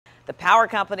The power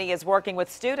company is working with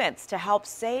students to help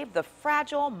save the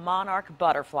fragile monarch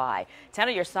butterfly. 10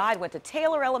 on your side went to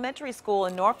Taylor Elementary School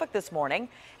in Norfolk this morning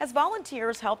as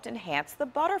volunteers helped enhance the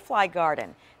butterfly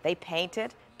garden. They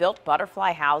painted, built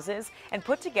butterfly houses, and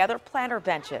put together planter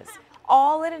benches,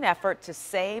 all in an effort to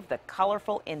save the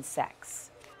colorful insects.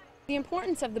 The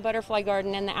importance of the butterfly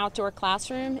garden and the outdoor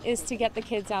classroom is to get the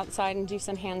kids outside and do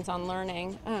some hands-on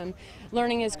learning.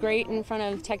 Learning is great in front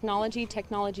of technology.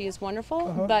 Technology is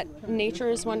wonderful, but nature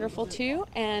is wonderful too,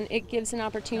 and it gives an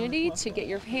opportunity to get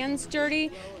your hands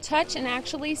dirty, touch, and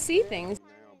actually see things.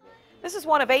 This is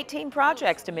one of 18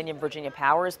 projects Dominion Virginia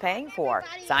Power is paying for.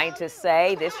 Scientists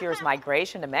say this year's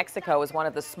migration to Mexico is one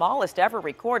of the smallest ever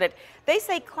recorded. They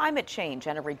say climate change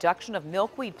and a reduction of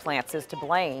milkweed plants is to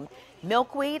blame.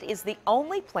 Milkweed is the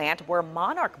only plant where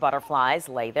monarch butterflies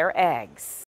lay their eggs.